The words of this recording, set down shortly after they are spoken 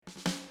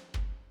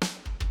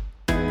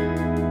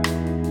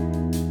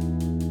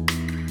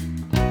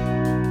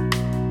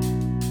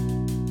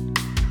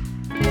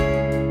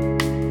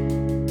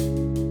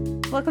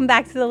Welcome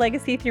back to the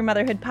Legacy Through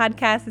Motherhood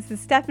podcast. This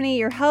is Stephanie,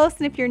 your host.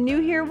 And if you're new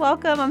here,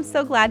 welcome. I'm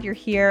so glad you're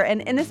here.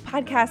 And in this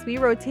podcast, we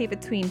rotate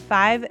between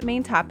 5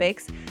 main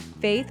topics: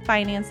 faith,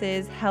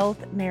 finances,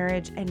 health,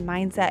 marriage, and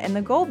mindset. And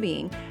the goal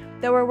being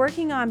that we're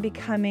working on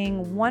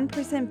becoming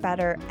 1%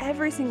 better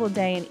every single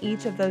day in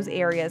each of those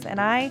areas.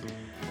 And I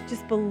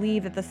just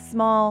believe that the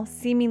small,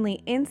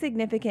 seemingly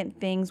insignificant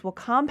things will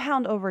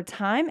compound over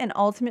time and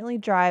ultimately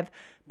drive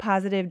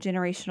positive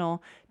generational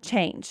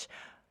change.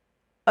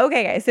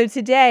 Okay, guys, so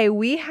today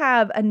we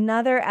have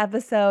another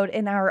episode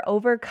in our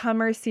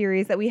Overcomer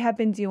series that we have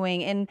been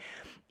doing. And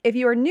if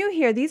you are new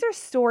here, these are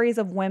stories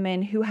of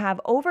women who have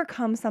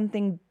overcome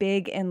something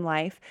big in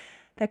life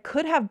that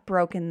could have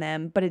broken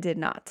them, but it did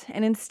not.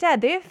 And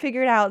instead, they have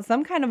figured out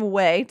some kind of a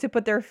way to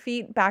put their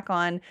feet back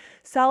on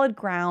solid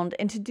ground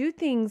and to do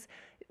things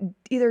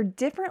either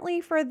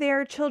differently for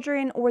their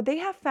children, or they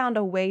have found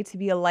a way to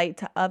be a light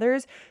to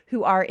others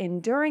who are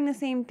enduring the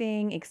same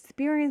thing,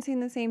 experiencing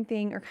the same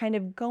thing, or kind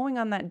of going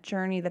on that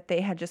journey that they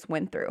had just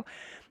went through.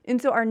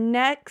 And so our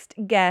next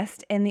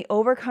guest in the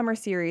Overcomer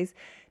series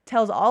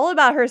tells all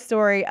about her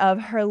story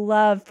of her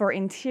love for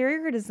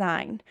interior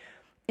design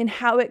and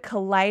how it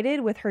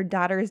collided with her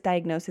daughter's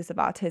diagnosis of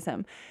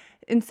autism.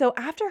 And so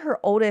after her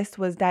oldest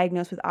was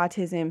diagnosed with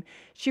autism,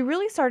 she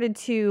really started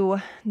to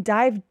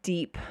dive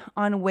deep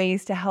on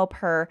ways to help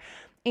her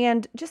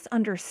and just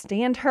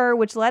understand her,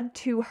 which led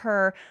to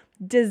her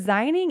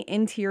designing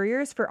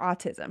interiors for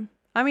autism.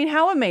 I mean,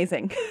 how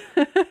amazing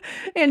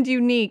and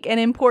unique and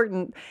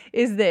important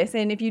is this?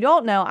 And if you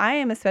don't know, I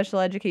am a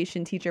special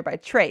education teacher by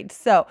trade.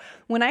 So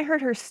when I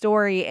heard her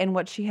story and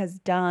what she has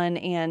done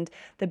and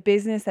the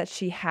business that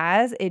she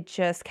has, it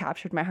just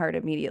captured my heart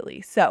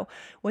immediately. So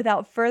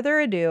without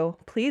further ado,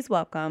 please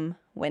welcome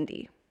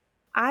Wendy.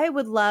 I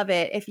would love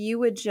it if you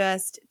would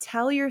just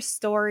tell your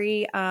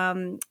story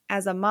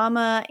as a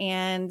mama,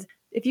 and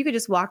if you could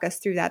just walk us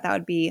through that, that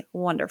would be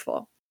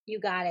wonderful. You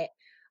got it.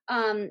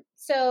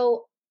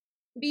 So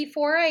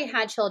before I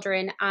had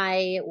children,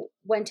 I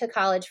went to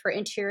college for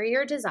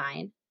interior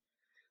design.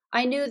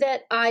 I knew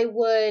that I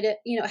would,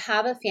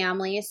 have a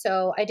family,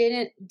 so I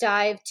didn't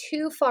dive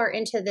too far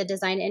into the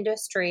design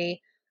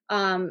industry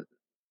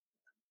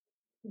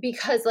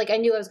because I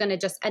knew I was going to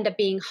just end up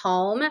being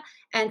home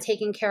and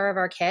taking care of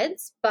our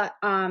kids. But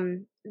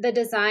the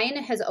design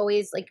has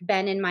always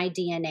been in my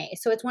DNA.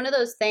 So it's one of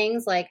those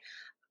things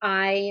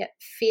I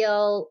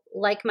feel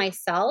like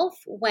myself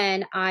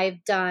when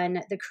I've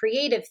done the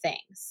creative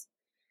things.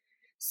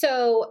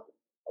 So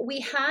we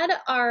had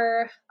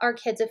our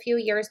kids a few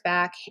years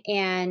back,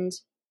 and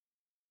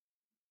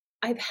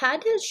I've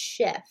had to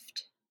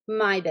shift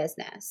my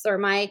business or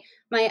my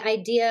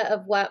idea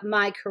of what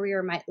my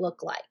career might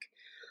look like.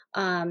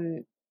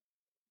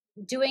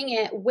 Doing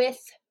it with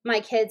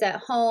my kids at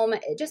home,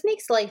 it just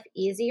makes life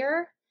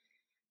easier.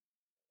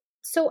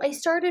 So I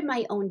started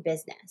my own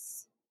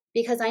business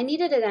because I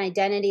needed an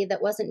identity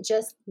that wasn't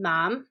just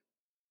mom.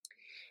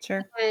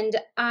 Sure. And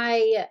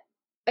I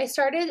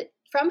started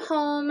from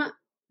home.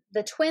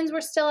 The twins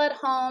were still at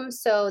home,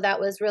 so that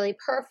was really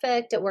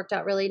perfect. It worked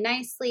out really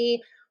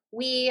nicely.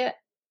 We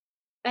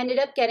ended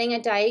up getting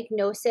a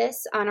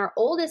diagnosis on our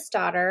oldest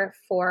daughter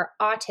for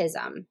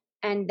autism,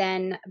 and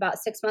then about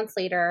 6 months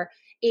later,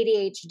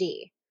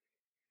 ADHD.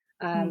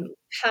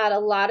 Had a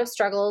lot of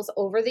struggles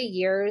over the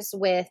years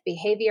with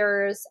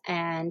behaviors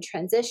and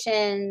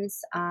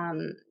transitions,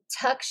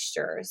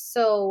 textures.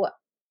 So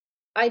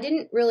I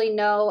didn't really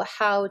know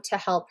how to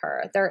help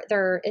her.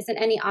 There isn't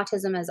any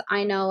autism as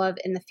I know of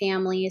in the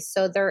family,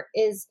 so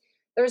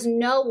there's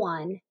no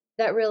one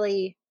that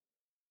really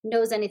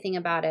knows anything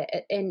about it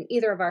in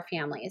either of our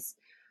families.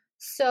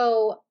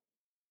 So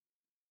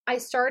I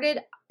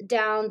started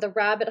down the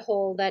rabbit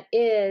hole that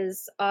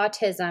is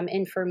autism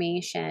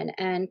information,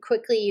 and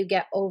quickly you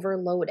get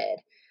overloaded.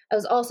 I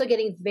was also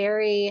getting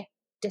very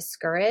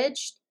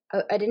discouraged.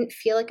 I didn't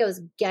feel like I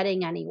was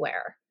getting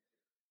anywhere.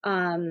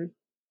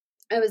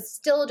 I was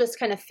still just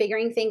kind of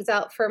figuring things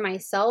out for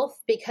myself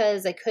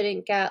because I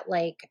couldn't get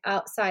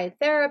outside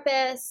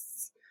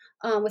therapists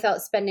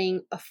without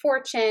spending a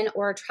fortune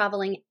or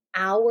traveling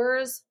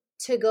hours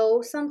to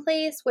go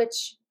someplace,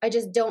 which I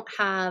just don't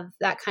have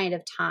that kind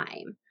of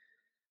time.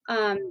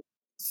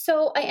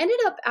 So I ended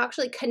up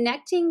actually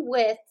connecting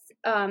with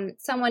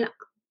someone.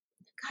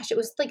 Gosh, it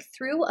was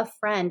through a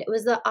friend. It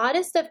was the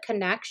oddest of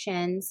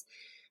connections,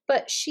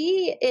 but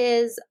she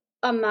is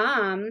a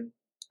mom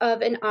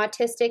of an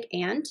autistic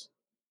and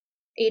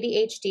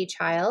ADHD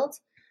child.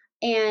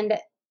 And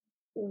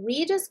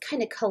we just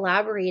kind of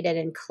collaborated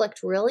and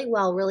clicked really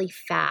well, really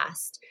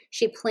fast.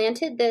 She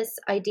planted this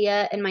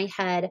idea in my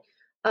head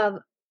of,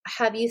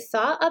 have you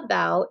thought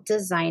about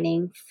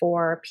designing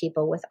for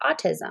people with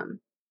autism?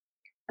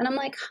 And I'm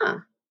like,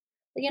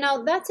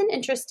 that's an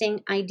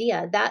interesting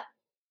idea. That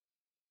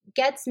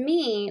gets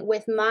me,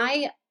 with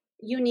my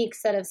unique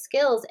set of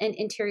skills in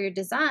interior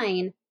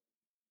design,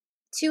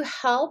 to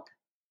help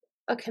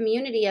a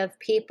community of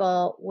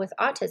people with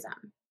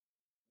autism.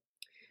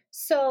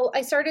 So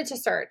I started to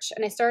search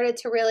and I started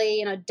to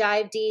really,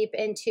 dive deep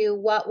into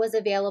what was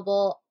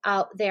available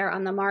out there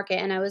on the market.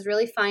 And I was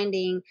really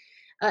finding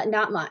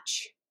not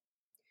much.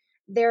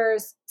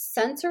 There's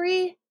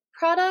sensory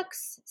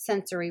products,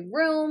 sensory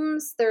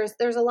rooms. There's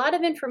a lot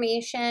of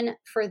information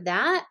for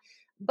that,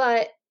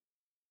 but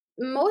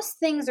most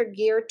things are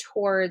geared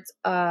towards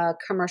a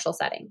commercial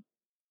setting,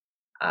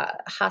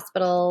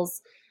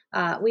 hospitals.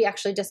 We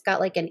actually just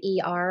got like an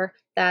ER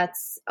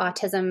that's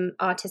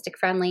autistic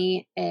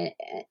friendly, and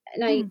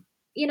I,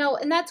 Hmm.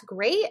 and that's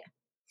great.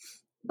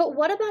 But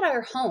what about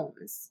our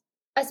homes?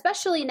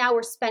 Especially now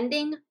we're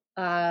spending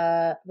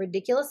a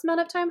ridiculous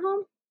amount of time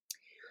home.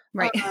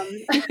 Right.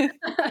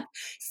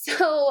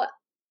 So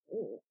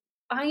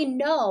I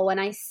know and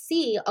I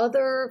see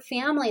other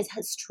families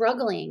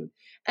struggling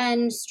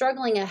and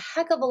struggling a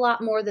heck of a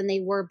lot more than they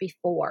were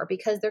before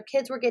because their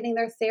kids were getting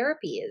their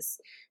therapies.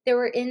 They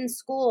were in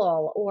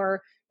school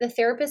or the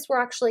therapists were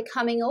actually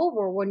coming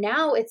over, where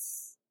now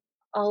it's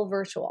all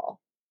virtual.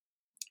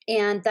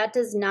 And that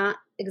does not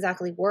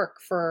exactly work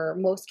for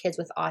most kids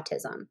with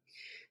autism.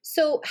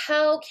 So,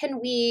 how can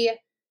we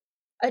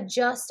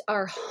adjust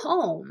our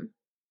home,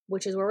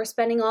 which is where we're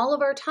spending all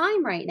of our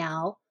time right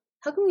now?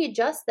 How can we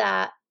adjust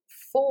that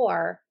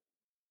for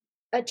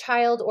a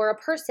child or a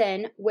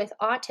person with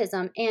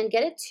autism and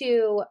get it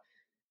to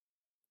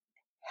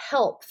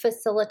help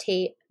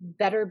facilitate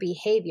better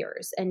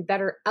behaviors and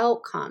better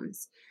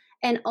outcomes?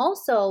 And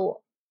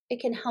also,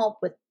 it can help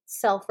with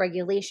self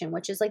regulation,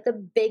 which is like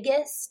the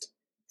biggest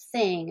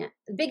thing,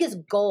 the biggest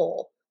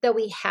goal that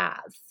we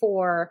have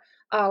for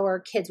our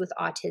kids with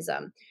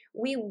autism.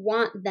 We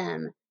want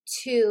them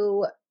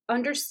to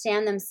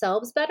understand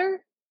themselves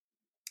better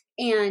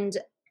and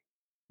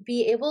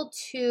be able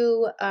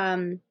to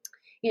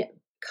you know,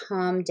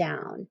 calm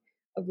down,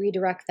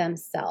 redirect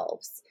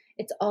themselves.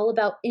 It's all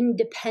about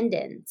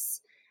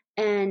independence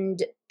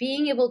and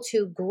being able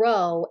to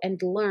grow and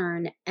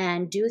learn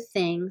and do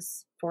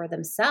things for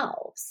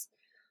themselves.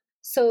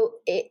 So,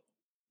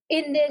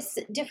 in this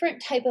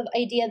different type of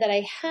idea that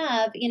I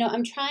have,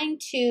 I'm trying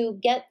to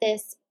get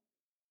this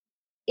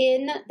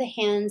in the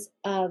hands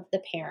of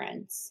the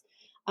parents.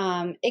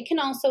 It can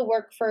also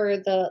work for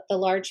the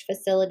large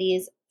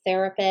facilities,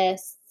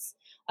 therapists.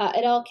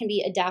 It all can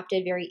be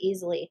adapted very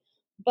easily.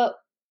 But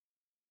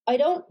I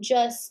don't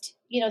just,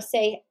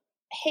 say,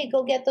 hey,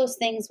 go get those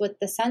things with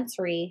the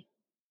sensory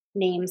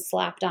name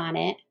slapped on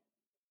it.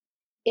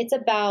 It's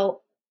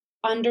about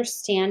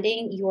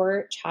understanding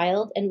your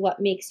child and what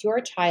makes your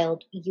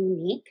child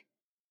unique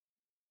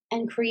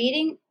and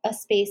creating a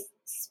space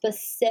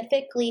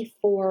specifically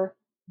for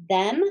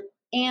them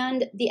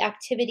and the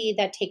activity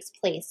that takes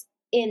place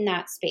in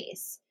that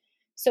space.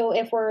 So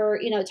if we're,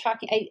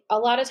 talking, a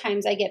lot of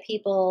times I get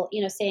people,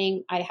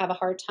 saying I have a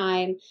hard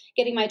time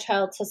getting my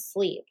child to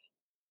sleep.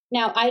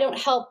 Now I don't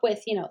help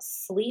with,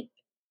 sleep,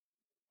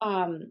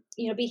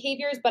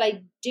 behaviors, but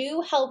I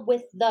do help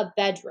with the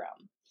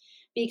bedroom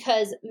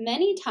because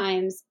many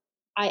times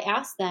I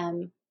ask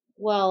them,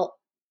 well,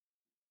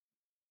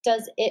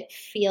 does it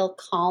feel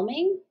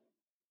calming?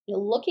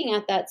 Looking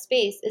at that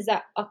space, is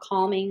that a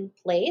calming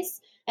place?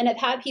 And I've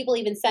had people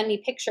even send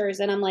me pictures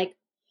and I'm like,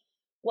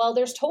 well,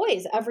 there's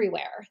toys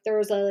everywhere.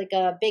 There's like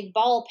a big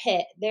ball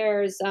pit.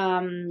 There's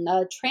a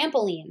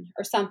trampoline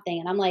or something.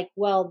 And I'm like,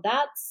 well,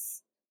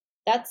 that's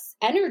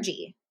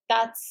energy.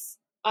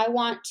 I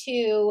want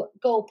to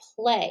go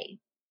play.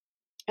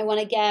 I want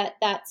to get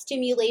that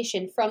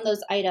stimulation from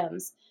those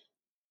items.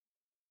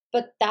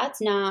 But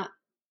that's not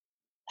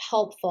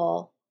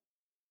helpful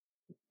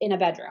in a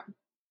bedroom.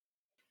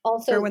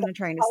 Also, For when the they're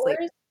trying to sleep.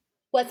 colors.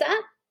 What's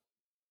that?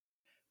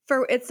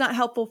 It's not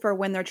helpful for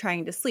when they're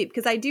trying to sleep,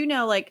 because I do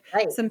know like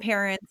Right. some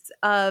parents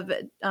of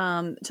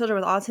children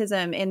with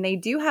autism, and they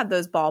do have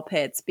those ball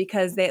pits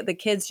because the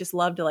kids just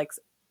love to like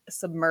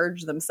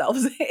submerge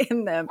themselves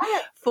in them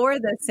for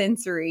the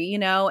sensory,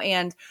 and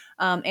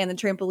the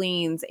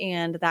trampolines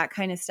and that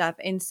kind of stuff.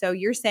 And so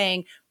you're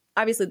saying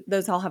obviously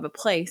those all have a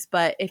place,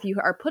 but if you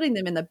are putting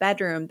them in the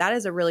bedroom, that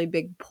is a really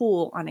big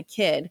pull on a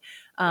kid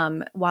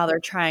while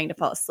they're trying to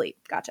fall asleep.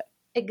 Gotcha.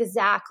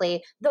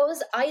 Exactly.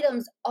 Those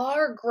items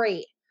are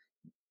great.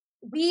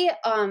 We've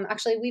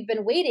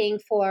been waiting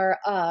for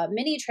a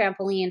mini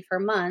trampoline for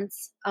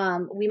months.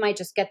 We might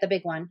just get the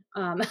big one,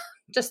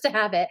 just to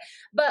have it.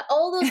 But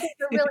all those things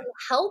are really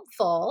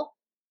helpful,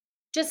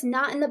 just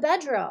not in the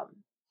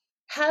bedroom.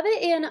 Have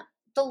it in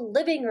the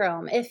living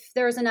room if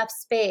there's enough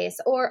space,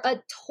 or a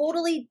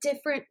totally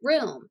different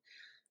room.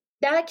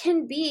 That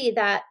can be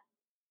that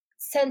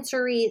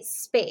sensory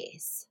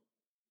space.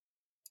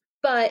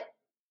 But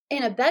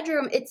in a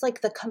bedroom, it's like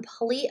the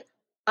complete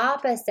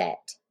opposite.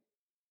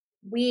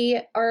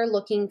 We are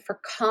looking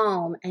for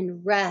calm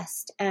and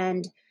rest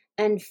and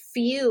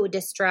few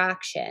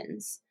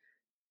distractions.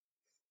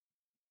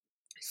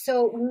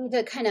 So we need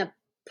to kind of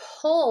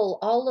pull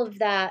all of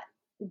that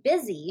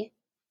busy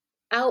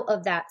out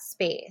of that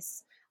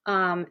space.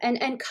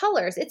 And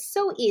colors, it's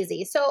so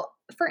easy. So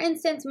for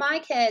instance, my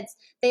kids,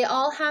 they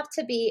all have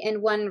to be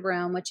in one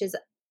room, which is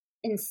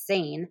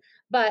insane,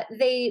 but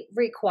they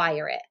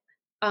require it.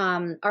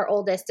 Our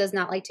oldest does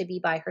not like to be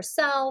by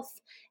herself.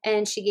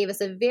 And she gave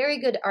us a very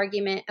good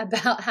argument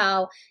about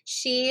how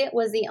she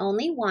was the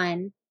only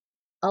one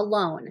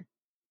alone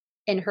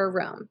in her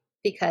room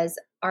because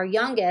our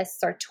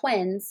youngest are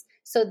twins.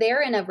 So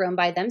they're in a room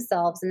by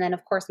themselves. And then,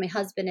 of course, my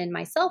husband and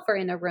myself are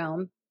in a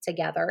room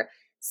together.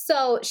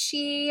 So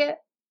she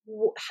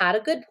had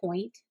a good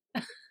point.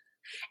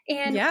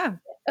 And Yeah.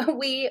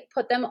 we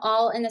put them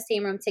all in the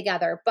same room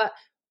together. But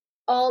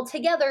all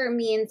together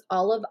means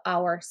all of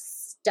our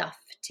stuff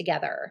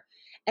together.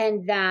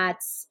 And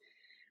that's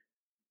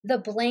the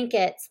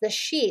blankets, the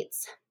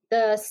sheets,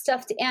 the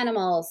stuffed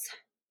animals,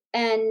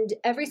 and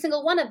every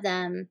single one of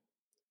them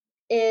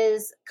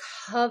is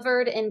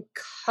covered in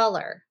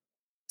color.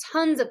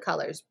 Tons of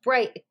colors,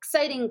 bright,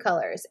 exciting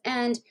colors.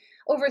 And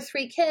over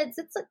 3 kids,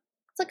 it's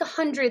like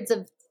hundreds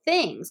of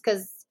things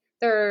because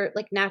they're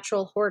like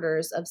natural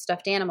hoarders of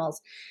stuffed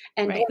animals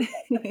and Right.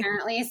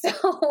 apparently.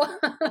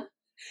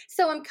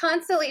 So I'm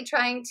constantly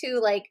trying to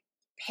like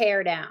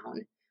pare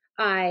down.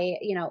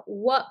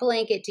 What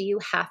blanket do you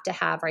have to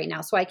have right now?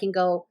 So I can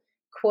go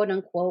quote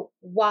unquote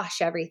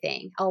wash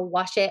everything. I'll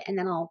wash it and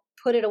then I'll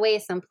put it away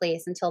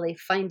someplace until they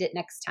find it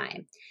next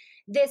time.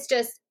 This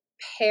just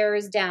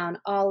pares down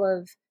all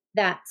of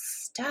that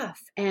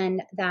stuff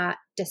and that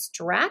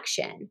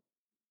distraction.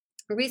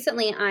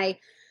 Recently,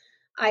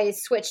 I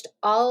switched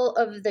all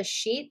of the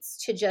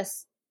sheets to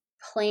just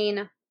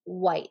plain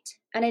white.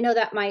 And I know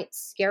that might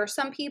scare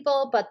some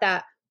people, but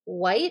that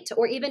white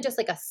or even just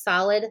like a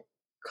solid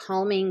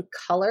calming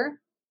color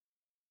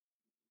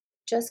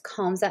just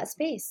calms that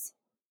space.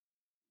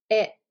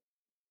 It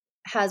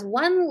has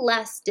one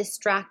less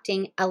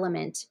distracting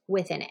element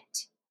within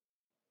it.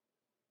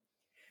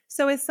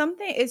 So is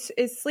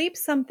sleep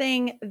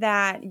something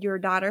that your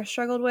daughter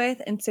struggled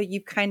with? And so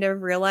you kind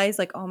of realized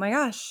like, oh my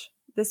gosh,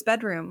 this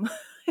bedroom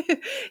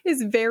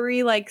is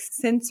very like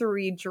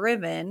sensory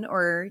driven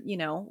or,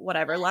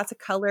 whatever, lots of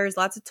colors,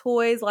 lots of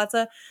toys, lots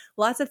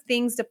of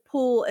things to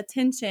pull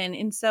attention.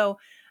 And so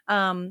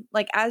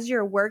like as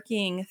you're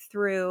working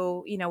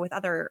through, with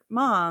other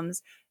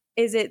moms,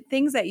 is it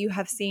things that you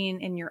have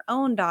seen in your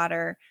own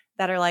daughter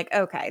that are like,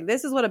 okay,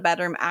 this is what a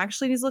bedroom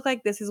actually needs to look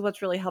like. This is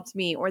what's really helped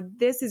me, or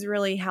this is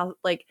really how,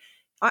 like,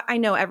 I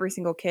know every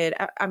single kid.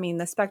 I mean,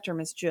 the spectrum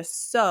is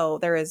just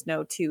there is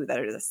no two that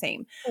are the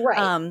same.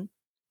 Right.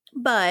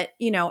 But,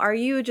 are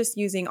you just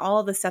using all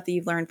of the stuff that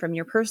you've learned from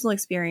your personal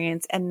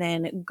experience and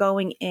then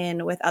going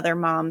in with other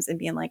moms and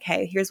being like,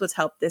 hey, here's what's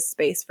helped this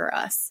space for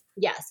us?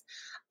 Yes.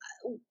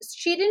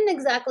 She didn't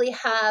exactly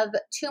have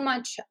too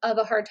much of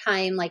a hard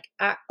time like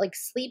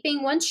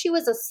sleeping. Once she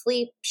was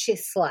asleep, she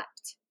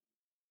slept.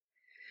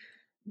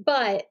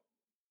 But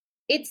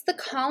it's the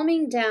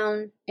calming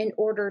down in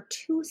order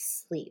to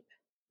sleep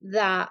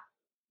that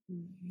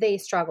they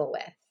struggle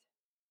with.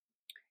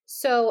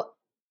 So,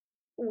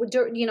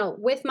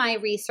 with my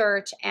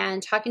research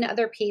and talking to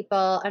other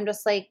people, I'm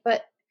just like,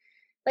 but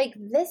like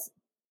this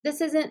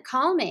isn't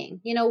calming.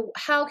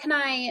 How can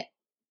I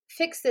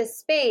fix this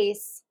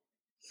space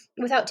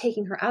without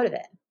taking her out of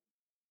it?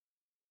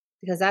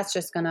 Because that's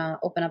just going to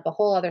open up a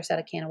whole other set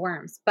of can of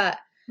worms. But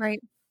Right.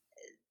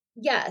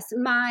 yes,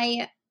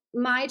 my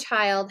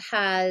child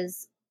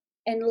has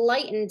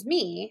enlightened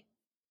me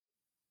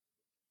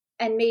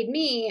and made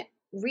me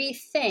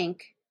rethink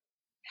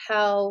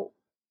how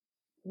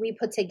we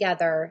put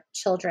together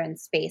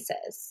children's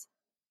spaces.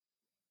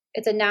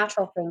 It's a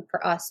natural thing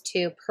for us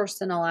to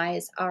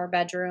personalize our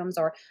bedrooms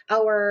or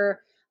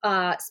our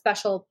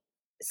special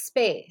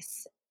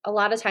space. A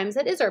lot of times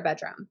it is our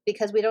bedroom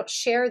because we don't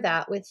share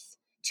that with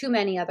too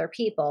many other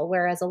people,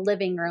 whereas a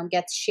living room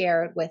gets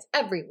shared with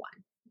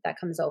everyone that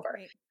comes over.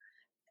 Right.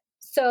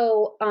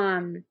 So,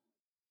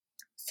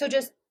 so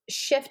just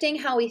shifting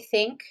how we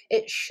think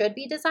it should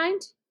be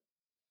designed.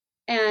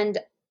 And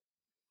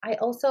I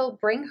also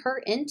bring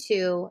her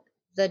into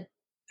the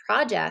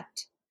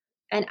project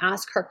and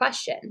ask her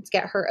questions,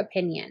 get her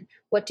opinion.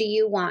 What do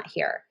you want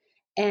here?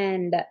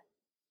 And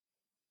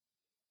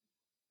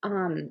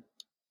her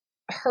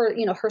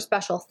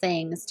special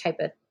things type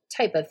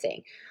of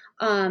thing.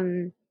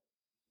 I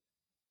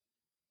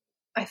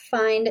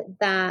find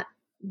that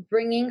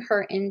bringing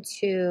her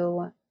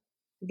into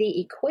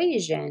the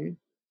equation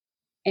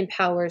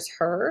empowers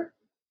her,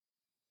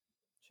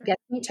 Sure.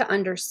 gets me to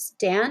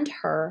understand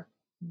her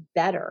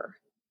better.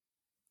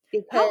 How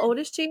Because old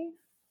is she?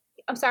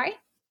 I'm sorry?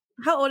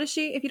 How old is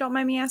she, if you don't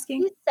mind me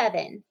asking? She's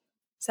 7.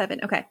 7.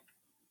 Okay.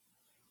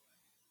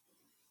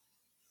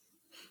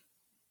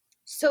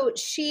 So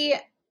she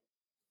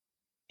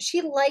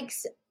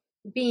likes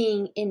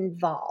being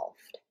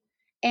involved.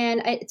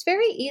 And it's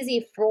very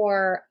easy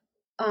for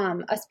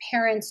us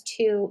parents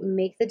to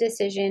make the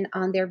decision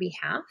on their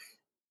behalf,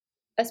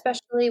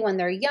 especially when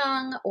they're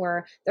young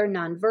or they're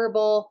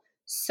nonverbal.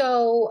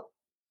 So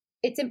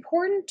it's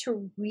important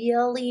to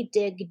really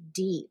dig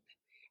deep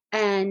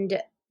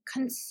and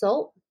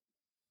consult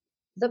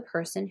the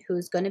person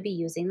who's going to be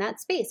using that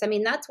space. I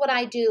mean, that's what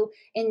I do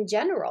in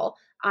general.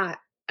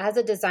 As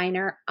a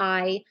designer,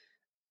 I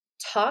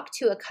talk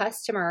to a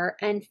customer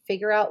and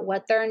figure out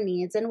what their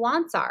needs and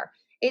wants are.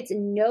 It's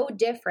no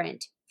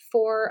different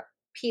for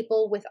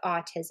people with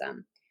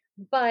autism,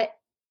 but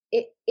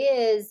it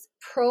is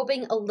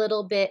probing a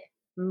little bit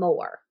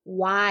more.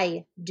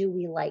 Why do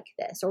we like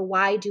this, or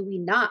why do we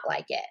not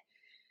like it?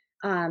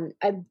 I'm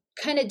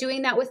kind of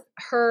doing that with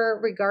her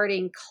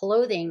regarding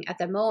clothing at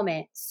the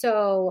moment.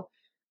 So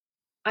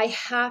I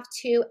have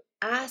to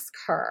ask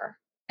her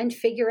and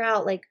figure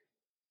out like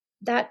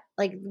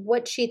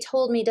what she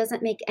told me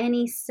doesn't make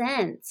any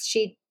sense.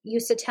 She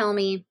used to tell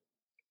me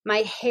my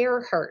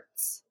hair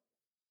hurts.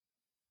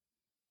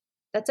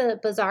 That's a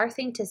bizarre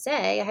thing to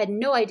say. I had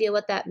no idea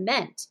what that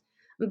meant,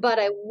 but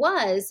I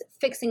was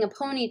fixing a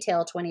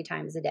ponytail 20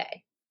 times a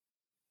day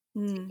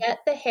to Mm. get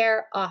the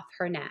hair off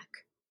her neck.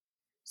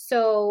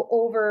 So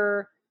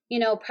over,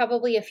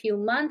 probably a few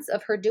months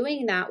of her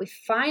doing that, we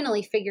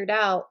finally figured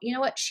out, you know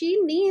what? She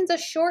needs a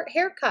short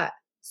haircut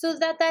so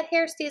that that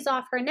hair stays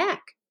off her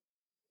neck.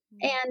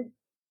 And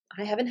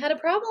I haven't had a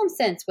problem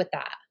since with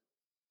that.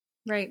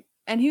 Right.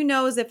 And who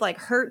knows if like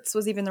hurts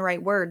was even the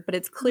right word, but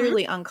it's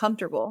clearly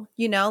uncomfortable,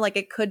 like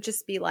it could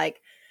just be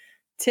like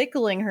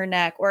tickling her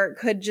neck, or it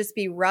could just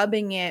be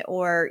rubbing it,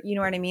 or you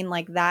know what I mean?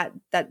 Like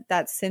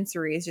that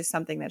sensory is just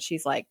something that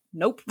she's like,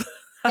 nope,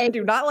 I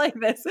do not like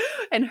this.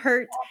 And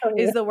hurt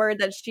is the word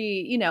that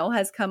she,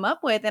 has come up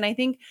with. And I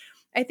think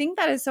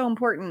that is so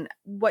important,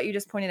 what you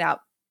just pointed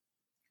out,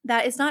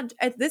 that it's not,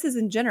 this is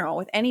in general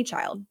with any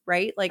child,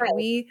 right? Like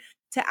Right.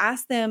 to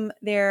ask them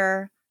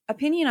their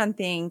opinion on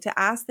things, to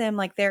ask them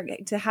like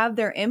to have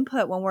their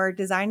input when we're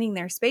designing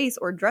their space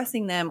or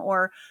dressing them,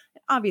 or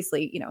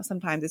obviously,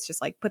 sometimes it's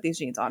just like put these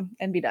jeans on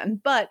and be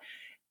done. But,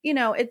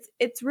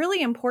 it's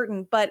really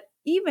important, but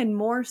even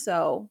more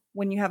so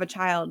when you have a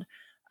child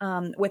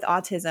with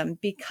autism,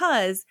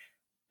 because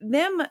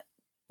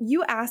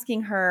you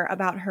asking her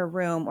about her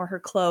room or her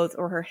clothes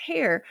or her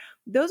hair,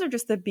 those are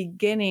just the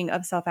beginning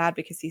of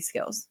self-advocacy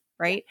skills,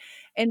 right?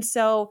 And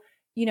so,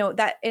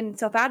 that in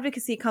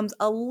self-advocacy comes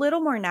a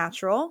little more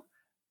natural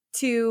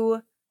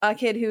to a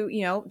kid who,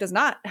 does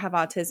not have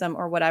autism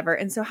or whatever.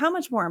 And so how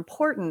much more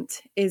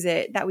important is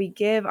it that we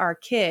give our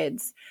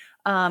kids,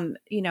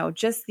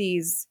 just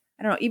these,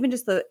 I don't know, even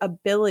just the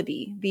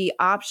ability, the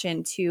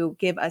option to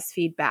give us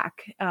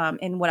feedback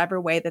in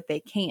whatever way that they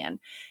can.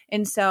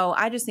 And so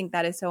I just think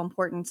that is so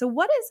important. So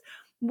what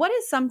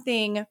is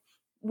something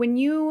when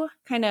you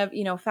kind of,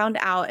 found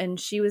out and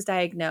she was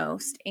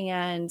diagnosed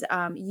and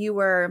you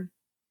were,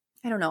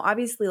 I don't know,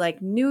 obviously like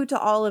new to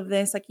all of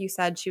this, like you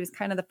said, she was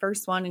kind of the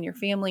first one in your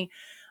family.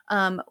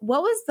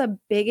 What was the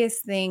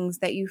biggest things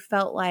that you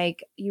felt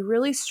like you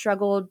really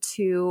struggled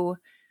to,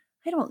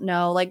 I don't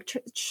know, like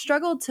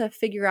struggled to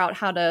figure out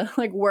how to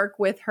like work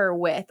with her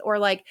with, or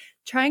like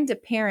trying to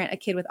parent a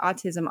kid with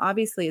autism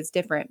obviously is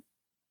different.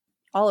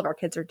 All of our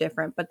kids are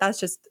different, but that's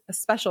just a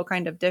special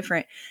kind of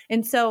different.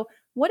 And so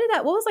what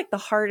was like the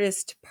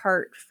hardest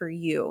part for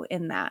you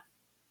in that?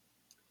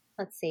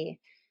 Let's see.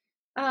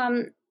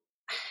 Um,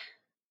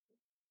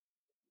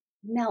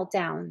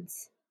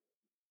 Meltdowns.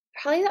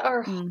 Probably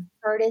our Mm,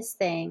 hardest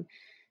thing.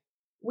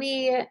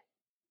 We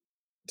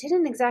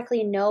didn't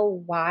exactly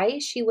know why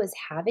she was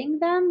having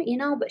them,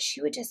 but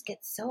she would just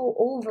get so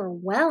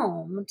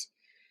overwhelmed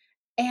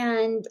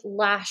and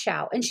lash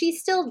out. And she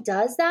still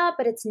does that,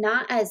 but it's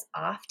not as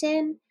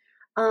often.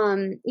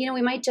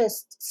 We might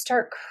just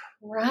start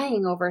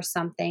crying over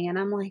something and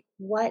I'm like,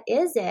 "What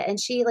is it?" And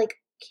she like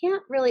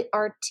can't really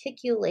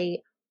articulate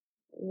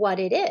what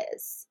it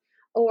is.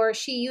 Or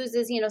she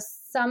uses,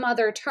 some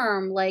other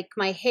term like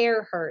my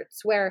hair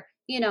hurts, where,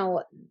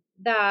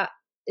 that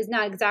is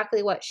not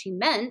exactly what she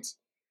meant.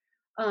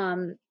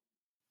 Um,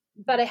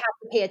 but I have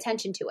to pay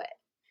attention to it.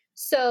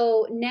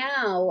 So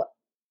now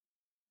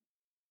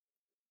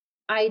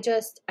I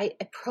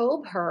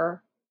probe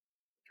her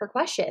for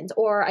questions,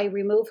 or I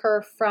remove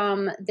her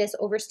from this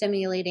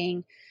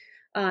overstimulating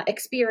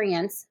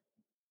experience,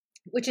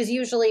 which is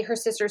usually her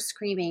sister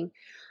screaming,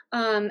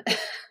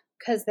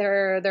 because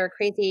they're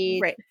crazy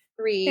right.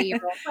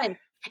 3-year-old twins.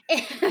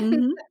 And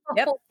Hmm.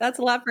 Yep. That's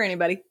a lot for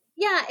anybody.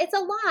 yeah, it's a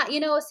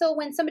lot, So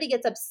when somebody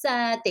gets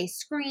upset, they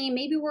scream.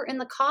 Maybe we're in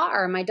the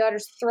car. My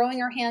daughter's throwing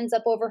her hands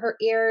up over her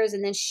ears,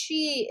 and then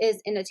she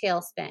is in a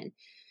tailspin.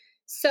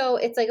 So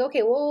it's like,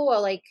 okay, whoa,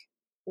 like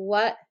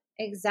what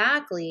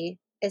exactly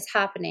is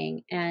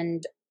happening,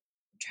 and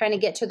trying to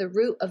get to the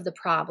root of the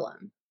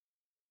problem.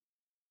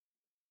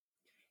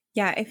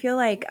 Yeah, I feel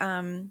like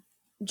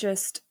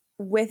just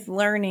with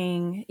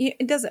learning,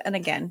 it doesn't, and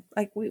again,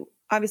 like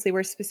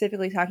we're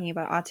specifically talking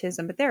about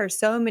autism, but there are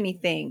so many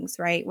things,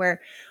 right,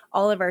 where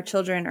all of our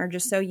children are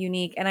just so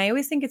unique. And I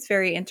always think it's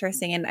very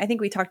interesting. And I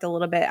think we talked a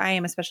little bit. I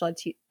am a special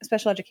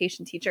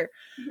education teacher,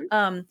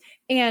 Mhm.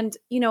 and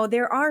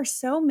there are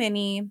so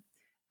many.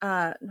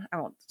 I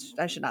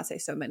should not say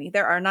so many.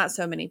 There are not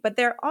so many, but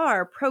there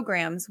are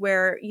programs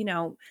where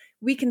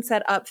we can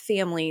set up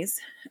families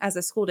as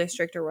a school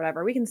district or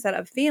whatever. We can set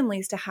up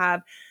families to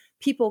have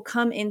people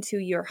come into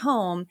your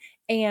home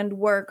and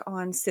work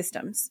on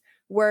systems,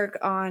 work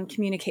on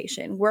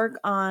communication, work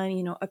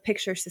on a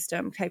picture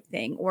system type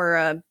thing,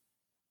 or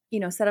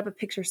set up a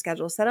picture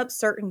schedule, set up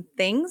certain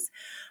things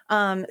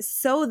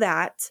so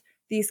that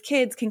these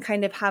kids can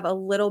kind of have a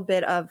little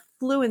bit of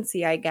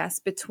fluency, I guess,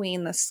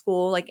 between the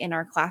school, like in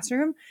our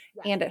classroom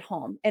and at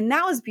home. And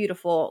that was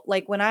beautiful.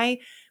 Like when I've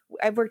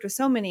worked with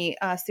so many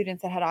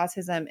students that had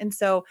autism. And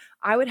so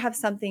I would have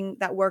something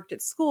that worked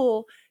at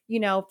school,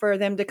 for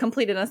them to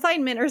complete an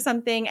assignment or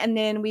something. And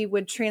then we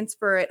would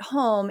transfer it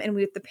home, and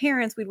with the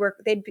parents,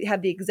 they'd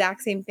have the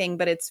exact same thing,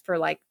 but it's for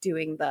like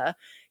doing the,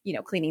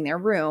 cleaning their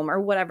room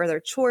or whatever their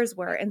chores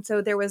were. And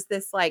so there was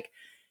this like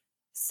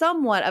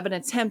somewhat of an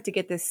attempt to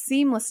get this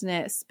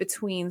seamlessness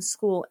between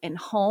school and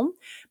home.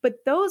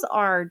 But those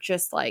are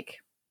just like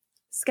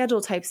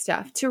schedule type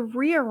stuff. To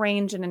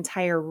rearrange an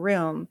entire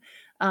room,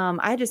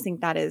 I just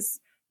think that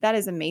is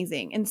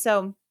amazing. And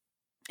so,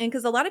 and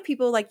because a lot of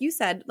people, like you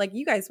said, like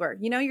you guys were,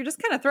 you're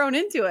just kind of thrown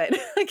into it.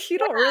 Like you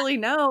don't really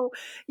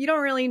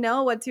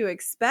know what to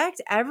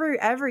expect.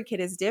 Every kid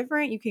is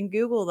different. You can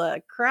Google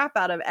the crap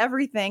out of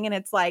everything, and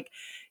it's like,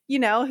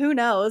 who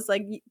knows?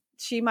 Like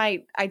she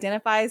might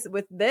identifies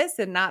with this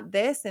and not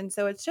this. And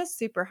so it's just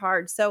super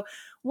hard. So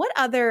what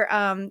other,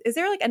 is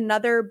there like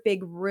another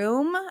big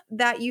room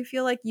that you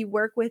feel like you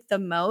work with the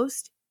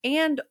most?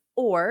 And,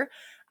 or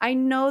I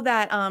know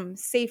that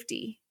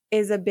safety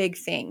is a big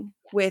thing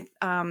with,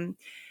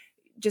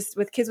 just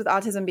with kids with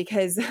autism,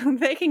 because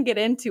they can get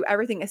into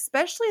everything,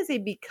 especially as they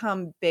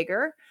become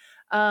bigger.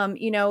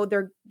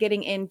 They're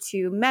getting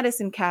into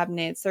medicine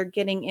cabinets, they're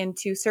getting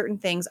into certain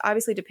things,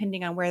 obviously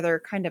depending on where they're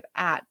kind of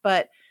at.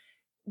 But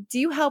do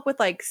you help with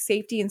like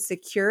safety and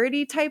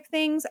security type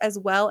things as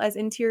well as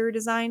interior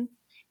design?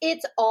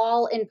 It's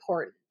all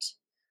important.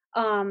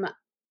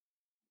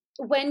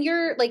 When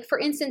you're like, for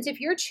instance, if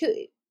you're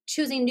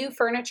choosing new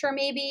furniture,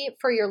 maybe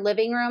for your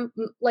living room,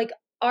 like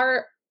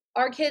our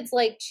kids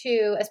like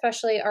to,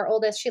 especially our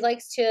oldest, she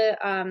likes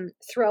to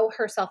throw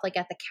herself like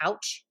at the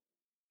couch.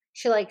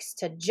 She likes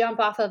to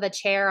jump off of a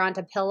chair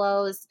onto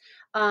pillows.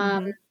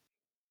 But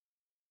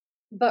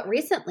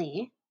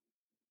recently,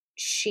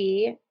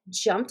 she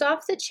jumped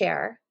off the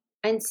chair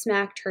and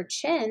smacked her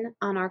chin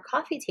on our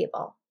coffee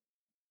table.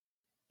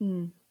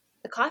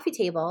 The coffee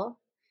table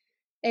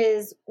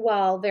is,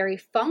 while very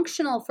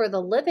functional for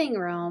the living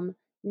room,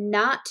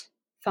 not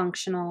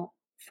functional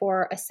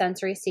for a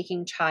sensory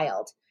seeking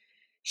child.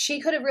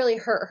 She could have really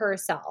hurt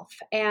herself.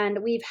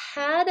 And we've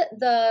had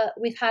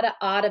an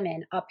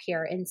ottoman up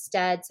here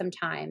instead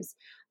sometimes.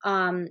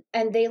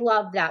 And they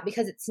love that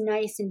because it's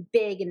nice and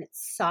big and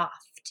it's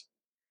soft.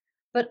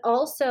 But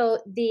also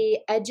the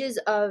edges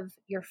of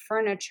your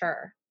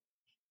furniture,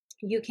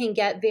 you can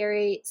get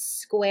very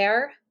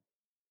square,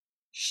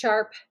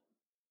 sharp,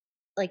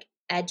 like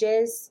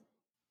edges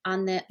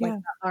on the like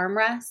the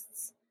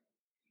armrests.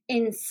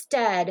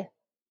 Instead,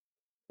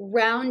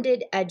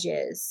 rounded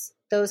edges,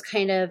 those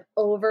kind of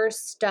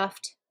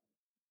overstuffed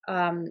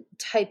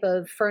type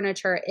of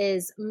furniture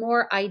is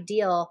more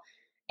ideal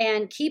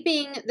and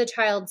keeping the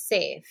child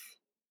safe.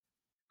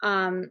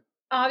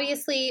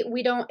 Obviously,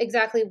 we don't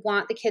exactly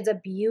want the kids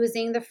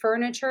abusing the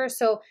furniture.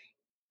 So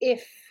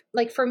if,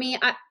 like for me,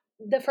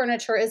 the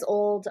furniture is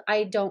old,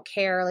 I don't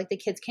care. Like the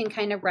kids can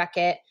kind of wreck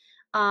it.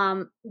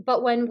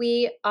 But when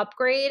we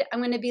upgrade, I'm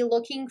going to be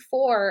looking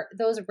for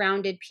those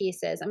rounded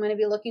pieces. I'm going to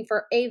be looking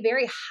for a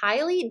very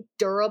highly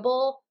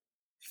durable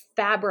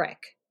fabric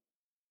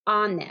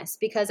on this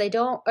because I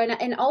don't,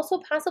 and also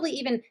possibly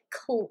even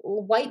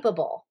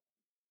wipeable.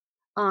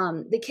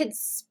 The kids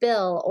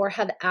spill or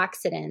have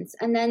accidents,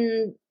 and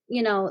then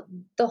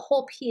the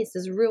whole piece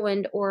is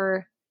ruined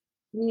or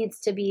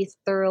needs to be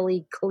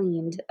thoroughly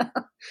cleaned.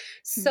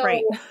 So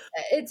Right.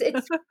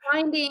 it's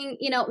finding,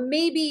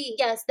 maybe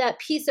yes, that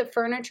piece of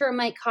furniture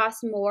might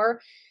cost more,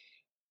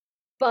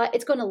 but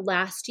it's going to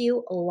last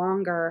you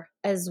longer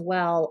as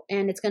well,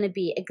 and it's going to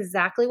be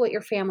exactly what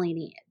your family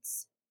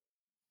needs.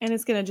 And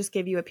it's going to just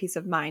give you a peace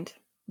of mind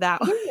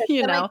that, Like,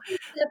 she's going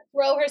to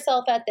throw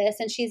herself at this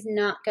and she's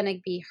not going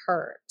to be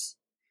hurt.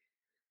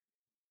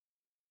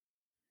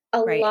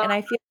 Right. Lot and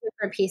I feel of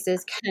different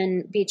pieces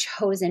can be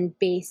chosen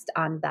based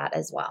on that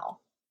as well.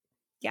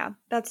 Yeah,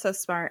 that's so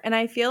smart. And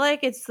I feel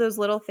like it's those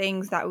little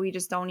things that we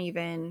just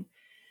you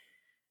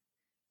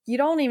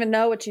don't even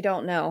know what you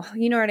don't know.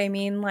 You know what I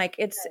mean? Like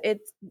it's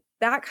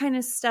that kind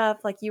of stuff,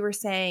 like you were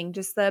saying,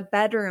 just the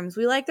bedrooms.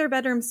 We like their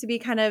bedrooms to be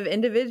kind of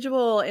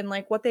individual and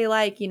like what they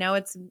like,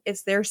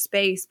 it's their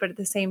space, but at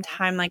the same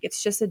time, like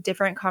it's just a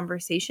different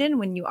conversation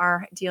when you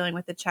are dealing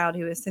with a child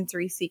who is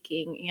sensory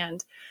seeking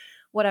and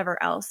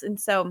whatever else. And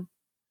so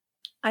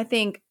I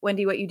think,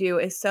 Wendy, what you do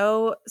is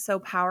so, so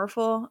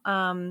powerful.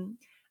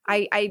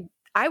 I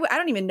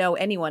don't even know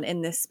anyone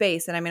in this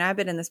space. And I mean, I've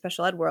been in the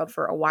special ed world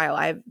for a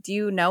while. Do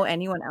you know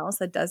anyone else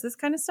that does this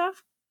kind of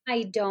stuff?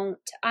 I don't.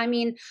 I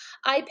mean,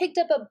 I picked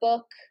up a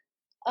book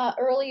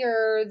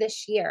earlier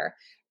this year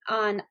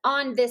on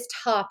this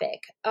topic.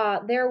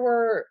 There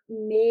were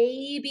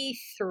maybe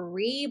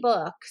 3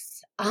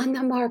 books on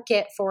the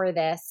market for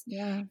this.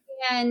 Yeah.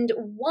 And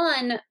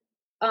one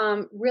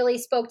really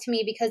spoke to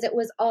me because it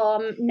was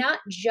not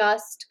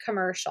just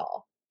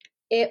commercial.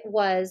 It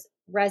was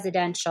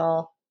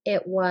residential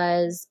It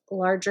was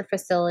larger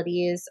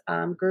facilities,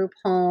 group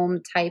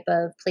home type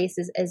of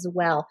places as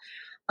well.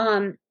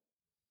 Um,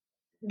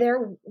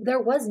 there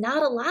was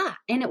not a lot,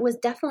 and it was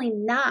definitely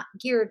not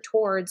geared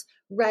towards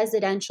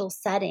residential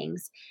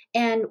settings,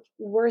 and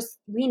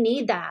we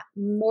need that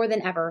more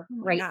than ever Oh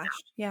my right gosh.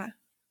 Yeah.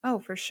 Oh,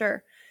 for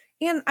sure.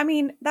 And I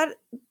mean, that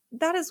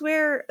is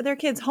where their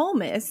kid's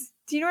home is.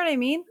 Do you know what I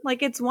mean?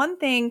 Like it's one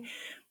thing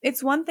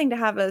to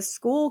have a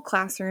school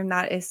classroom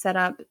that is set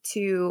up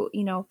to,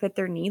 fit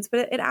their needs,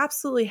 but it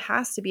absolutely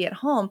has to be at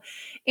home.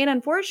 And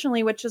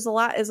unfortunately, which is a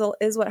lot is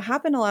what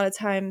happened a lot of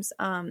times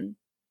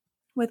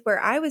with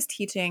where I was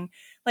teaching,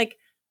 like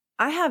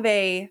I have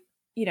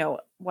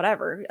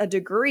whatever, a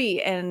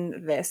degree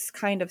in this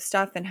kind of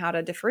stuff and how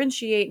to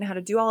differentiate and how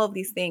to do all of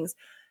these things.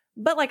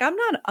 But like, I'm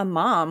not a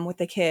mom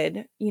with a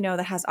kid,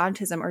 that has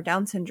autism or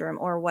Down syndrome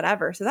or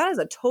whatever. So that is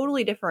a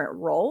totally different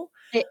role,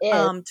 now. It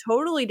is.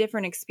 totally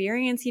different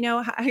experience.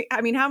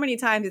 I mean, how many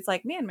times it's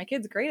like, man, my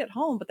kid's great at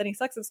home, but then he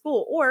sucks at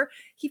school, or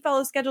he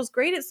follows schedules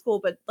great at school,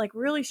 but like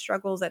really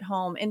struggles at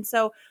home. And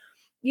so,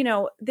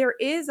 there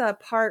is a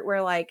part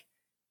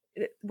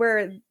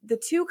where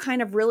the two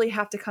kind of really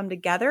have to come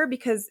together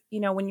because,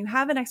 when you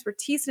have an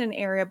expertise in an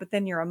area, but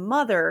then you're a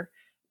mother,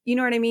 you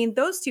know what I mean?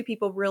 Those two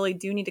people really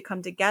do need to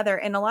come together.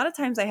 And a lot of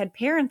times I had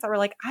parents that were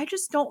like, I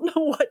just don't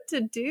know what to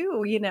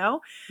do,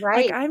 like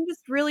Right. I'm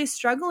just really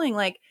struggling.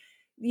 Like,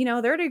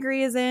 their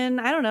degree is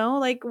in, I don't know,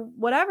 like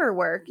whatever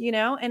work,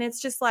 and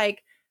it's just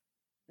like,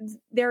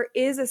 there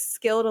is a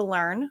skill to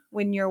learn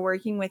when you're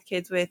working with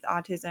kids with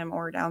autism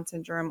or Down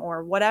syndrome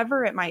or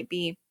whatever it might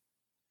be.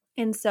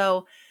 And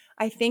so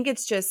I think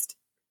it's just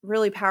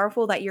really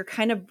powerful that you're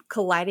kind of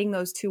colliding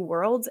those two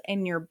worlds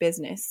in your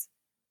business.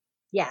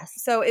 Yes.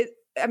 So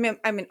I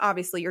mean,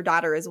 obviously your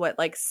daughter is what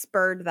like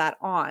spurred that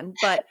on,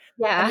 but I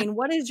Yeah. mean,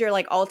 what is your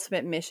like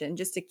ultimate mission?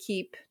 Just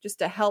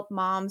to help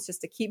moms,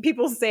 just to keep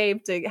people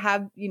safe, to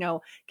have,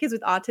 kids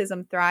with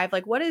autism thrive.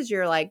 Like, what is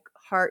your like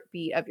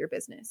heartbeat of your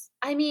business?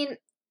 I mean,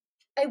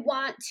 I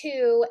want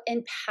to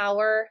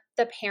empower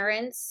the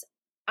parents.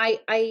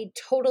 I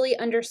totally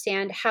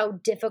understand how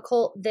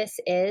difficult this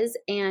is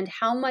and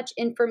how much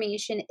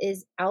information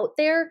is out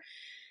there,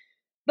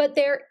 but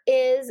there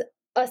is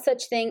a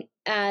such thing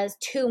as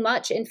too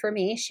much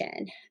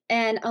information.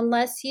 And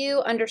unless you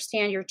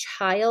understand your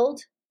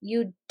child,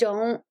 you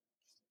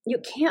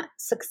can't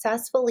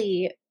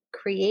successfully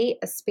create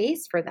a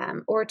space for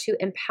them or to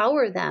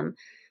empower them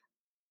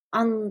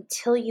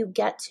until you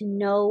get to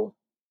know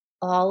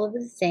all of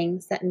the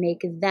things that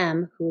make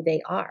them who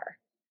they are.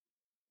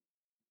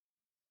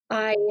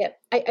 I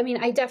I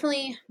mean, I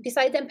definitely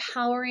besides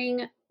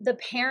empowering the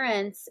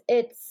parents,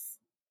 it's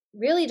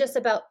really just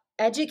about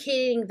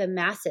educating the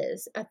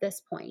masses at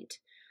this point.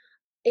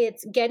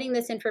 It's getting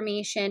this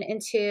information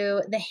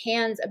into the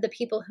hands of the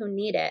people who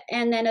need it,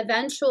 and then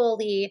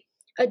eventually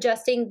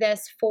adjusting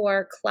this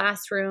for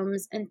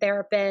classrooms and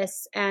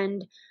therapists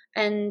and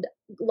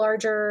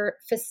larger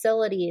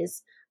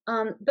facilities.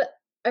 But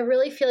I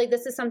really feel like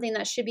this is something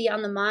that should be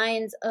on the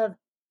minds of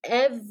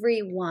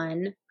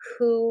everyone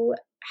who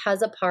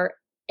has a part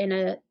in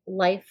a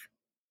life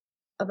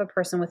of a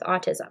person with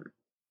autism.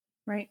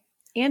 Right.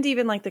 And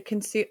even like the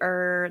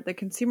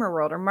consumer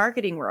world or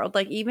marketing world,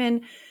 like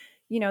even,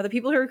 the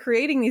people who are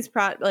creating these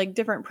like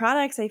different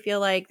products, I feel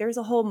like there's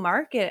a whole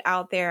market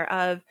out there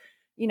of,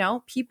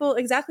 people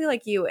exactly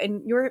like you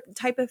and your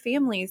type of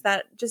families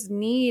that just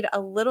need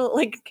a little,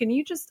 like, can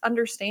you just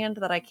understand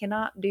that I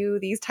cannot do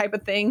these type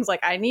of things?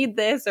 Like I need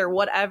this or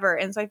whatever.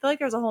 And so I feel like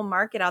there's a whole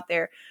market out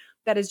there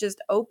that is just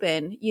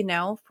open,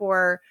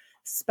 for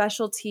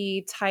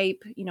specialty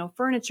type,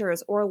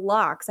 furnitures or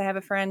locks. I have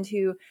a friend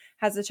who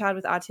has a child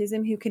with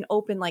autism who can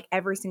open like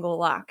every single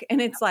lock. And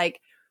it's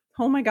like,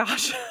 oh my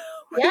gosh,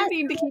 we Yes,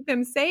 need to keep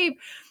them safe.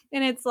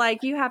 And it's like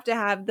you have to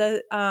have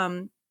the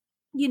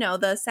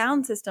the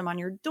sound system on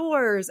your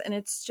doors. And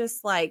it's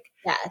just like,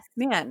 yes.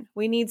 man,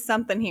 we need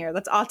something here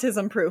that's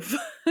autism proof.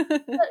 But,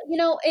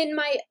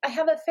 I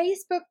have a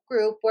Facebook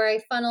group where I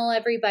funnel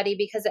everybody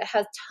because it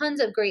has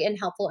tons of great and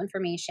helpful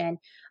information.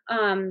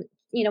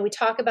 We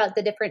talk about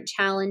the different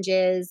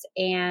challenges,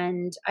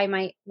 and I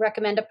might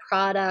recommend a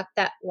product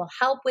that will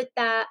help with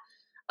that.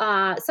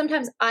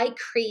 Sometimes I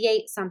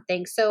create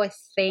something. So I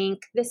think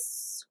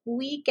this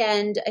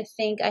weekend, I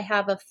think I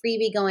have a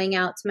freebie going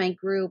out to my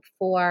group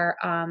for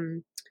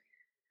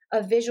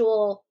a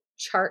visual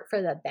chart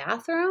for the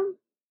bathroom.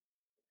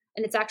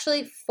 And it's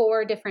actually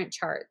 4 different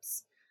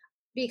charts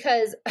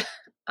because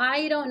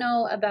I don't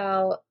know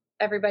about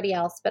everybody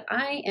else, but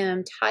I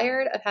am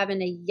tired of having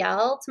to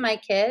yell to my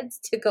kids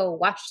to go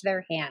wash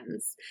their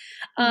hands.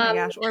 Oh my Um,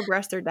 gosh. Or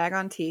brush their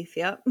daggone teeth.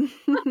 Yep.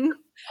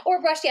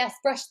 or brush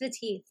the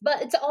teeth.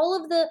 But it's all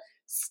of the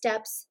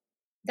steps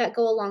that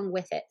go along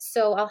with it.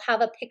 So I'll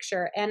have a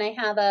picture and I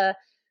have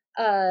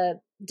a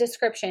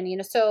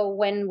description, so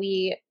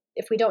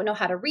if we don't know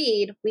how to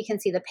read, we can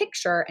see the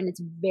picture and it's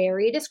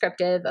very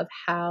descriptive of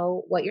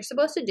what you're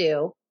supposed to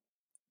do.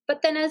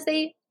 But then as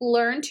they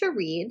learn to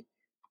read,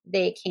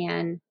 they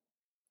can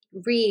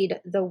read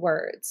the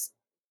words.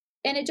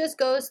 And it just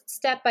goes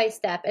step by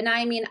step. And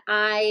I mean,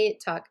 I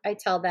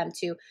tell them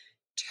to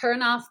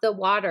turn off the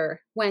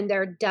water when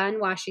they're done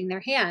washing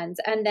their hands,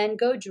 and then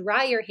go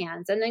dry your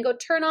hands, and then go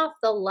turn off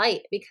the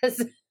light,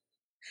 because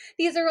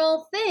these are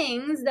all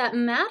things that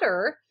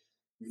matter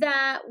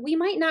that we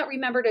might not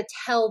remember to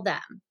tell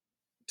them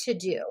to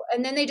do.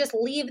 And then they just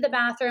leave the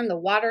bathroom, the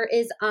water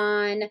is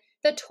on,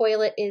 the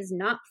toilet is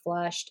not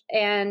flushed,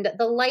 and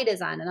the light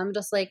is on. And I'm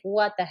just like,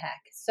 what the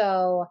heck?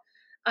 So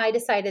I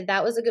decided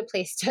that was a good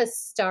place to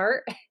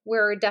start.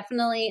 We're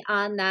definitely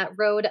on that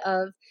road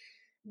of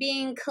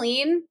being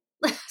clean.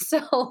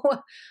 So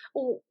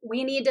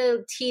we need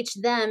to teach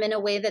them in a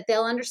way that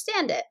they'll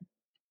understand it.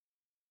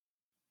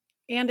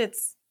 And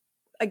it's,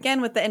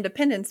 again, with the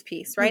independence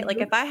piece, right?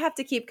 Like, if I have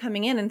to keep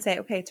coming in and say,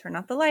 okay, turn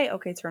off the light,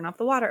 okay, turn off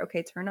the water,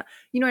 okay, turn off,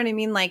 you know what I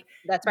mean? Like,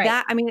 That's right.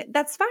 that, I mean,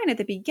 that's fine at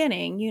the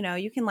beginning, you know,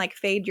 you can like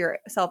fade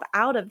yourself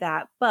out of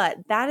that, but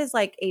that is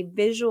like a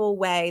visual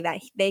way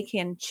that they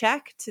can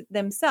check to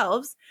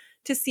themselves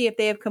to see if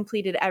they have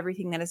completed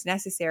everything that is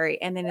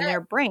necessary. And then in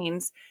their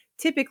brains,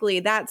 typically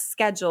that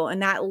schedule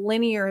and that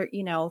linear,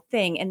 you know,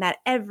 thing, and that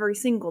every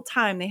single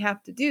time they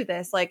have to do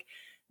this, like,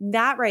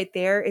 that right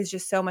there is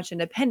just so much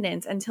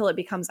independence until it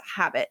becomes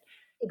a habit,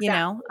 Exactly. you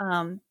know?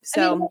 I mean,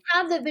 we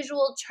have the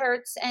visual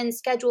charts and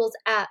schedules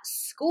at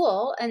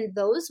school, and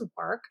those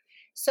work.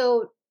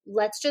 So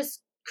let's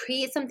just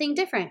create something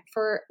different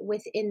for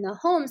within the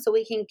home so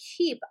we can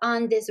keep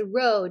on this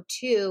road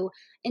to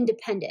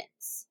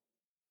independence.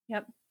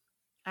 Yep.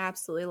 I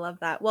absolutely love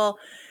that. Well,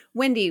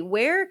 Wendy,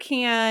 where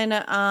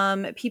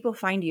can people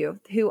find you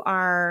who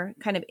are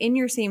kind of in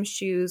your same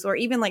shoes, or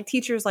even like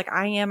teachers like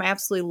I am? I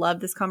absolutely love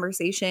this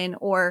conversation.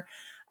 Or,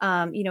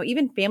 you know,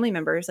 even family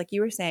members, like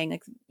you were saying,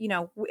 like, you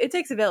know, it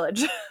takes a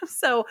village.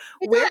 So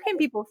where can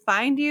people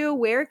find you?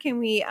 Where can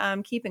we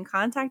keep in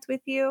contact with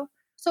you?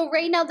 So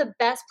right now, the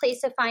best place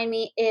to find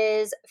me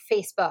is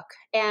Facebook,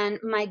 and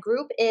my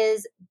group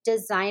is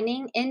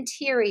Designing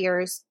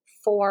Interiors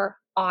for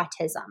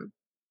Autism.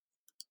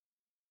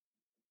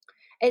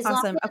 As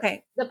Awesome. long as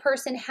Okay. the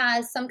person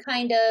has some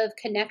kind of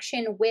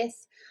connection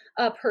with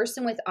a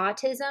person with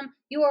autism,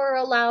 you are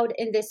allowed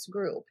in this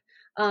group.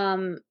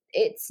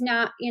 It's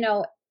not, you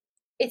know,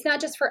 it's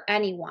not just for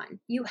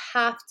anyone. You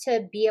have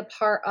to be a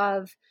part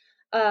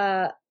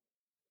uh,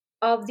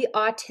 of the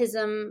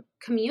autism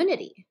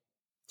community.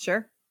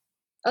 Sure.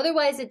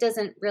 Otherwise, it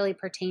doesn't really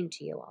pertain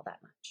to you all that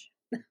much.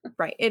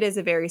 Right. It is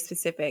a very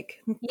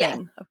specific Yes.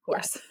 thing, of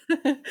course.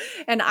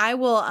 And I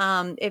will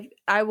if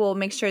I will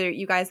make sure that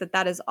you guys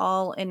that is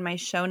all in my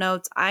show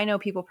notes. I know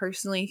people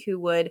personally who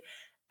would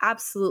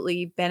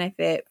absolutely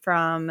benefit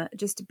from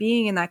just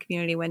being in that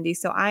community, Wendy.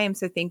 So I am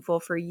so thankful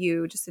for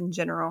you just in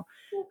general,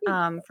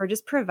 for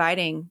just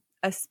providing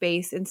a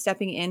space and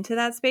stepping into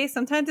that space.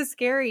 Sometimes it's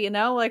scary, you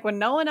know, like when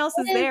no one else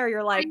is there,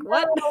 you're like,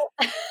 what?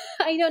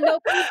 I know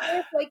nobody's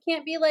there, so I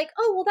can't be like,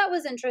 oh, well, that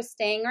was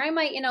interesting, or I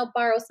might, you know,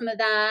 borrow some of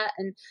that,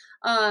 and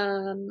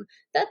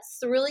that's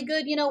a really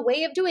good, you know,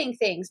 way of doing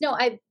things. No,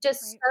 I'm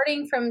just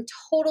starting from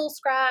total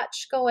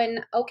scratch, going,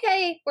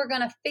 okay, we're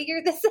gonna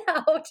figure this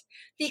out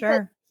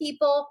because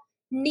people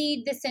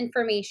need this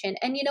information.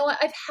 And you know what?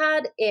 I've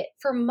had it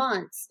for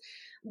months,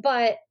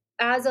 but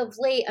as of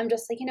late, I'm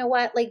just like, you know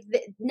what? Like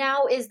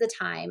now is the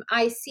time.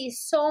 I see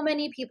so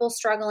many people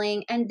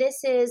struggling, and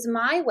this is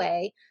my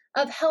way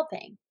of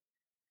helping.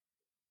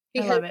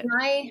 Because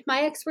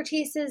my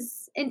expertise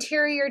is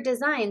interior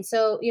design.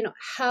 So, you know,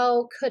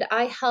 how could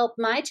I help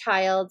my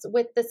child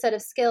with the set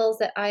of skills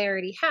that I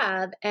already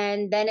have?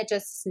 And then it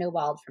just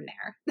snowballed from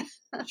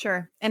there.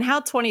 Sure. And how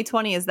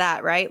 2020 is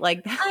that, right?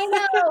 Like, I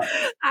know.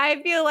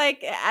 I feel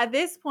like at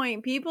this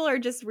point, people are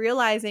just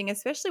realizing,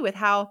 especially with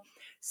how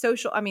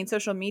social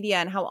media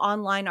and how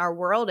online our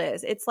world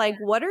is. It's like,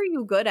 what are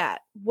you good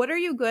at? What are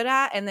you good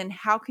at? And then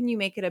how can you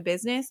make it a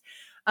business?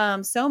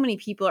 So many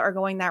people are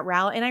going that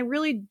route. And I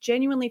really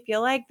genuinely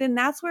feel like then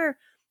that's where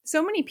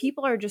so many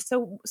people are just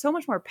so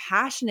much more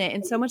passionate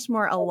and so much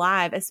more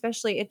alive,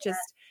 especially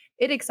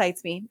it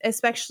excites me,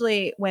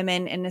 especially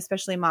women and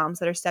especially moms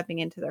that are stepping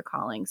into their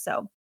calling.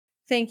 So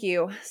thank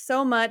you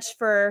so much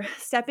for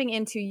stepping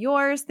into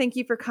yours. Thank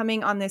you for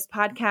coming on this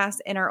podcast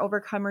in our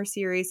Overcomer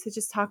series to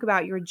just talk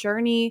about your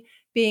journey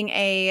being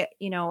a,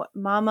 you know,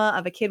 mama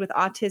of a kid with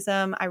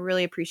autism. I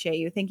really appreciate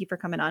you. Thank you for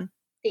coming on.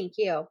 Thank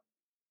you.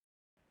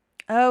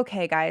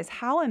 Okay, guys,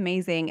 how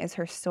amazing is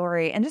her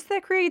story and just the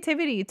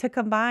creativity to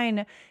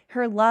combine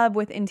her love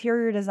with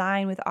interior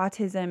design, with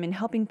autism and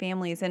helping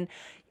families. And,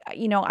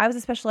 you know, I was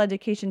a special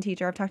education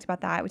teacher. I've talked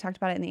about that. We talked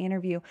about it in the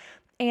interview.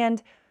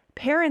 And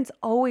parents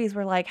always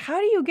were like, how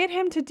do you get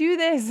him to do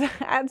this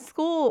at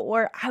school?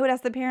 Or I would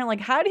ask the parent,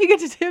 like, how do you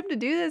get him to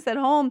do this at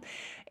home?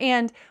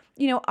 And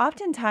you know,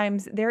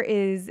 oftentimes there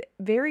is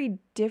very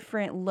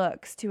different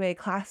looks to a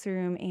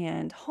classroom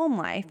and home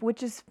life,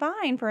 which is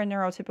fine for a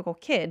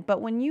neurotypical kid.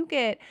 But when you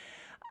get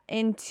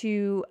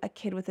into a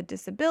kid with a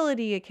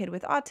disability, a kid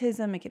with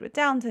autism, a kid with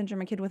Down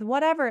syndrome, a kid with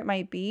whatever it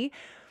might be,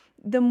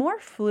 the more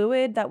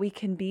fluid that we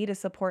can be to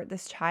support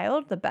this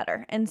child, the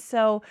better. And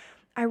so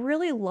I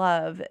really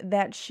love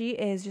that she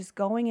is just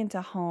going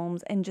into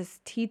homes and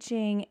just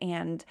teaching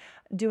and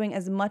doing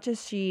as much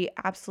as she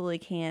absolutely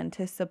can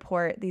to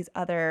support these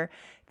other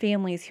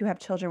families who have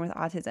children with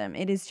autism.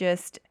 It is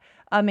just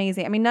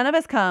amazing. I mean, none of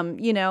us come,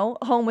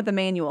 home with a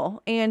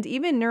manual, and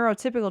even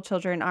neurotypical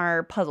children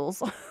are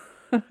puzzles.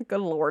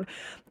 Good Lord,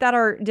 that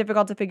are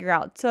difficult to figure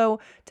out. So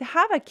to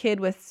have a kid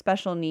with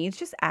special needs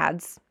just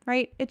adds,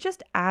 right? It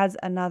just adds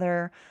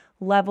another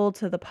level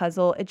to the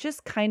puzzle. It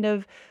just kind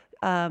of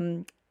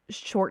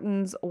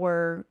shortens,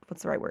 or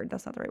what's the right word?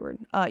 That's not the right word.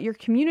 Your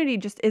community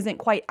just isn't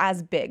quite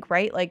as big,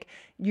 right?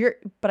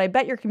 But I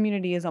bet your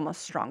community is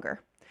almost stronger,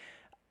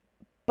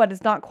 but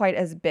it's not quite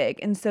as big.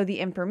 And so the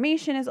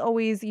information is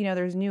always,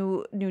 there's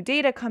new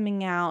data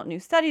coming out, new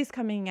studies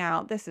coming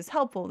out. This is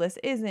helpful. This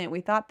isn't.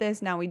 We thought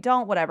this, now we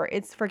don't, whatever.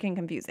 It's freaking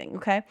confusing.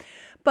 Okay.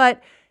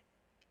 But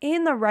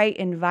in the right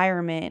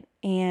environment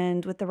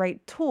and with the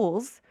right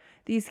tools,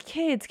 these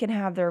kids can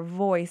have their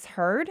voice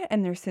heard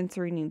and their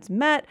sensory needs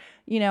met,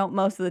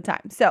 most of the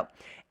time. So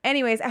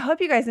anyways, I hope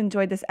you guys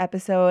enjoyed this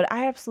episode.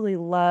 I absolutely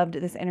loved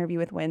this interview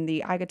with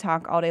Wendy. I could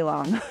talk all day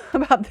long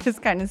about this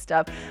kind of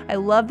stuff. I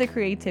love the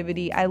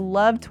creativity. I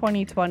love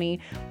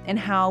 2020 and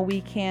how we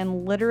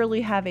can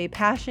literally have a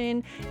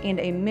passion and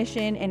a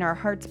mission and our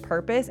heart's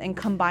purpose and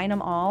combine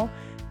them all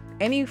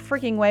any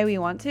freaking way we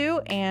want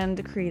to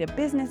and create a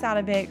business out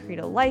of it, create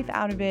a life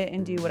out of it,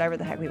 and do whatever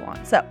the heck we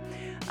want. So,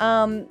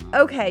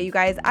 okay, you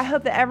guys, I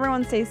hope that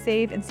everyone stays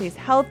safe and stays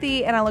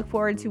healthy, and I look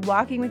forward to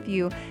walking with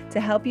you to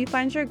help you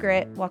find your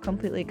grit while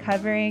completely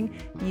covering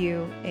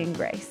you in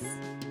grace.